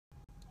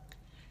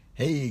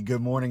Hey, good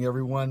morning,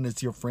 everyone.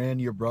 It's your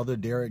friend, your brother,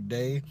 Derek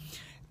Day.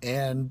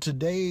 And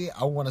today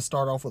I want to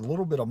start off with a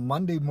little bit of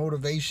Monday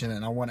motivation,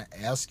 and I want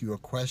to ask you a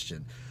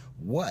question.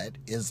 What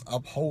is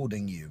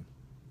upholding you?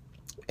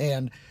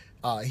 And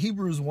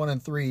Hebrews 1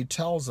 and 3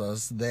 tells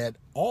us that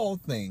all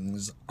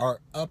things are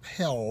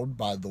upheld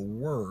by the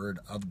word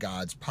of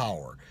God's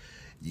power.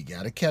 You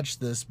got to catch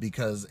this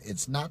because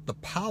it's not the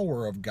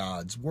power of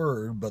God's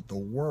word, but the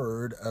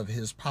word of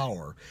his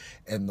power.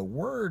 And the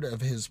word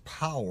of his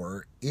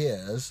power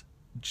is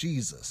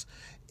Jesus.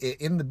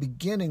 In the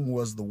beginning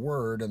was the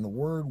Word, and the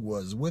Word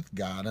was with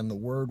God, and the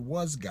Word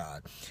was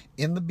God.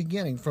 In the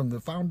beginning, from the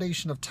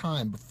foundation of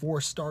time, before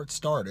start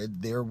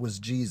started, there was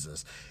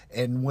Jesus.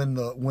 And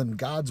when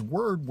God's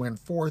Word went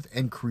forth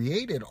and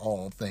created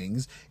all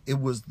things,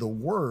 it was the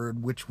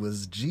Word, which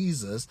was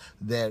Jesus,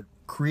 that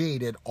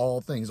created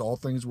all things. All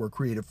things were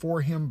created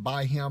for him,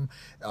 by him,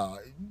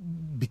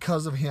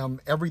 because of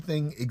him.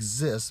 Everything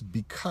exists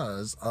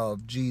because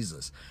of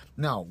Jesus.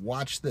 Now,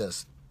 watch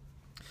this.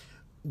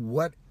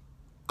 What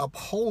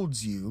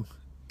upholds you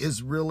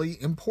is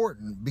really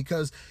important,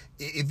 because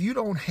if you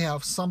don't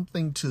have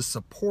something to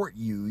support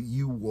you,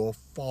 you will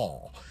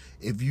fall.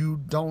 If you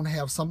don't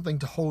have something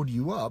to hold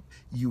you up,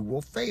 you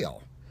will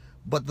fail.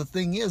 But the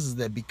thing is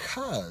that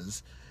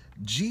because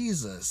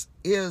Jesus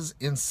is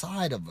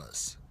inside of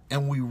us,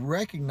 and we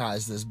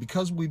recognize this,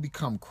 because we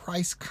become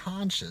Christ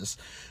conscious,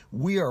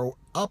 we are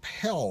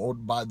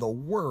upheld by the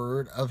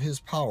word of his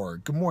power.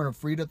 Good morning,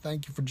 Frida.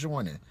 Thank you for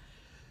joining.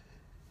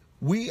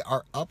 We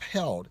are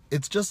upheld.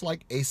 It's just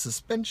like a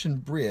suspension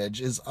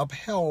bridge is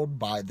upheld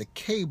by the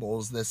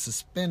cables that's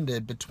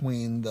suspended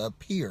between the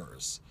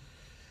piers.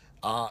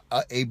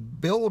 A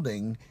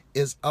building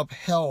is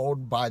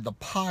upheld by the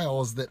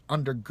piles that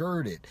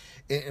undergird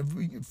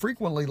it.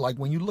 Frequently, like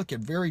when you look at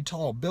very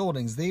tall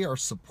buildings, they are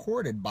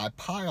supported by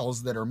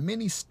piles that are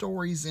many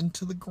stories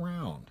into the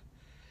ground.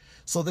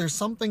 So there's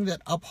something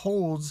that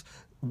upholds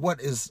what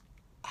is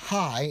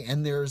high,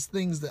 and there's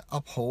things that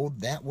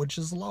uphold that which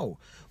is low.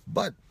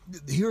 But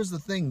here's the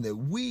thing, that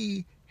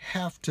we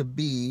have to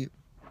be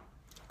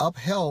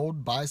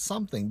upheld by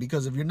something,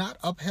 because if you're not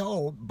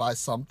upheld by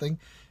something,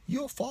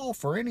 you'll fall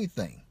for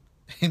anything.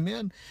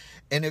 Amen.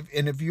 And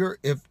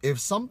if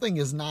something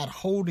is not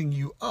holding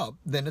you up,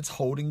 then it's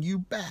holding you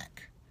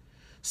back.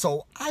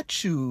 So I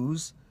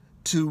choose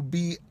to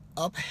be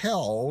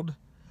upheld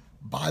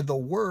by the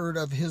word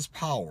of his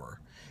power.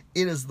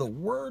 It is the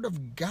word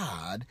of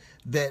God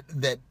that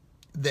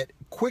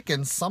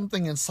quickens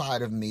something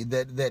inside of me,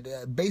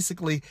 that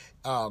basically,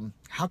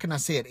 how can I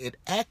say it? It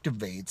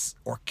activates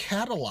or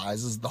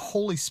catalyzes the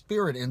Holy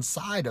Spirit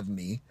inside of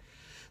me,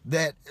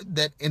 that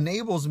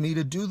enables me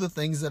to do the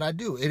things that I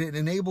do. It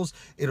enables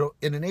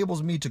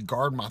me to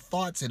guard my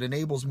thoughts. It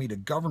enables me to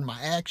govern my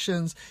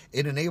actions.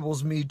 It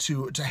enables me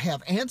to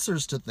have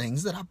answers to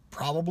things that I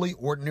probably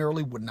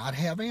ordinarily would not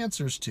have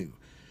answers to.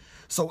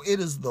 So it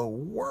is the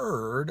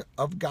word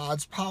of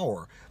God's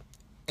power.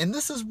 And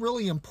this is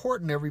really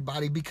important,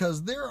 everybody,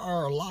 because there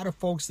are a lot of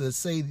folks that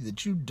say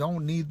that you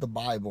don't need the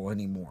Bible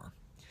anymore.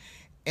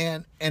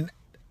 And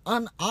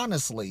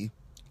honestly,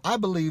 I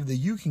believe that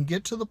you can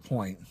get to the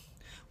point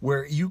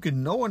where you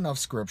can know enough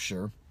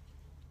scripture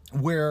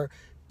where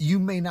you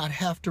may not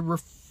have to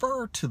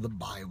refer to the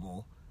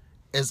Bible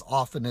as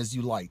often as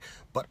you like.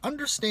 But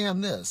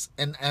understand this,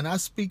 and I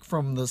speak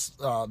from this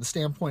the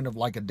standpoint of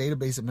like a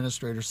database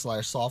administrator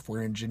 /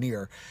 software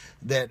engineer,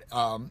 that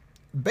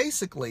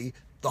basically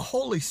the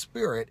Holy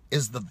Spirit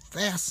is the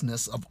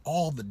vastness of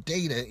all the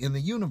data in the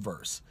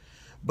universe.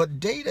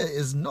 But data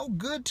is no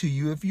good to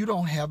you if you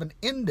don't have an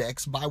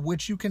index by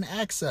which you can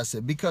access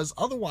it, because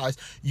otherwise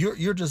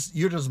you're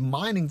just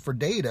mining for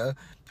data,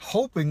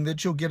 hoping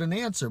that you'll get an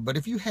answer. But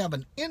if you have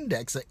an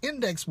index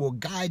will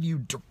guide you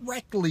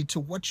directly to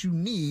what you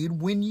need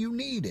when you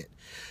need it.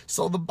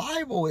 So the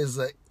Bible is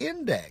an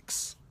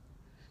index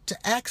to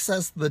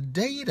access the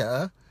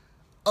data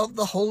of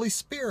the Holy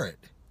Spirit.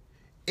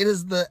 It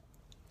is the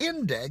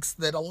index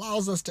that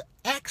allows us to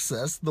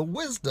access the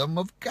wisdom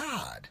of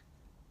God.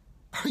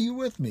 Are you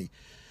with me?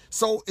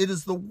 So it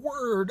is the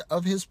word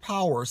of his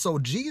power. So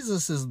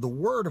Jesus is the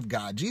word of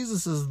God.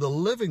 Jesus is the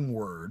living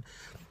word.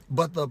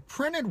 But the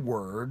printed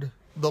word,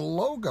 the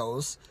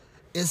logos,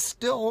 is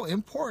still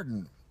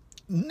important.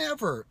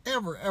 Never,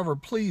 ever, ever,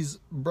 please,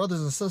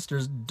 brothers and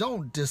sisters,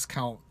 don't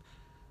discount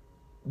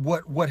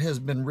what has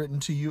been written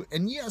to you.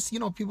 And yes,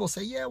 people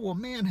say, yeah, well,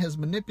 man has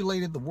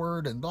manipulated the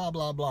word and blah,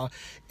 blah, blah.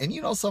 And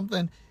you know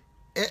something?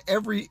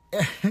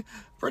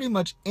 Pretty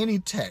much any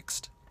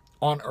text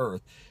on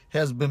earth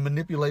has been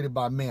manipulated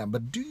by man.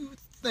 But do you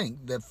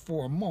think that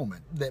for a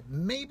moment that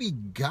maybe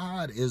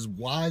God is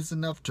wise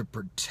enough to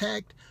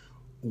protect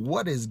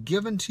what is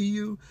given to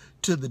you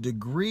to the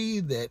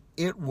degree that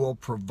it will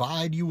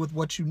provide you with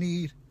what you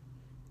need?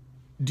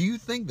 Do you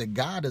think that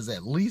God is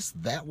at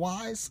least that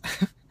wise?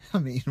 I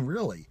mean,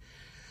 really.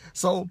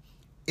 So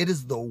it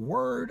is the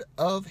word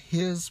of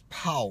his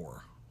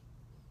power.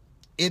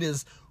 It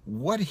is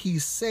what he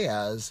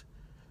says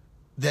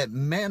that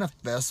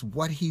manifests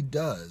what he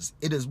does.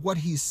 It is what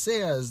he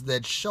says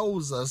that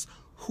shows us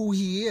who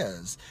he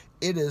is.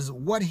 It is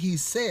what he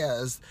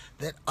says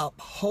that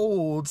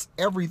upholds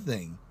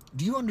everything.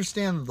 Do you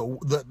understand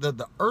that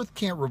the earth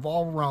can't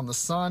revolve around the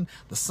sun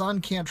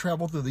can't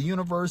travel through the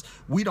universe,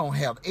 we don't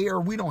have air,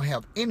 we don't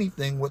have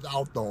anything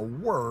without the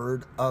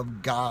word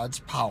of God's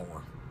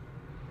power.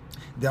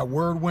 That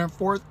word went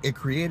forth, it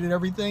created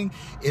everything,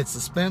 it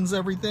suspends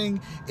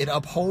everything, it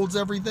upholds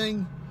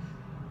everything,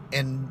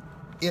 and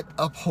it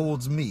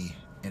upholds me,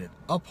 and it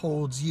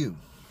upholds you.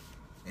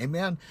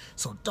 Amen?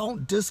 So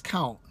don't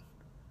discount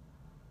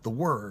the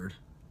word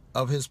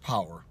of his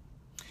power.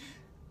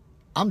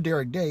 I'm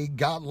Derek Day.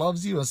 God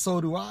loves you, and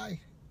so do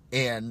I.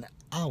 And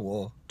I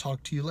will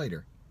talk to you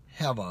later.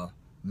 Have a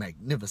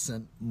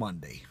magnificent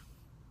Monday.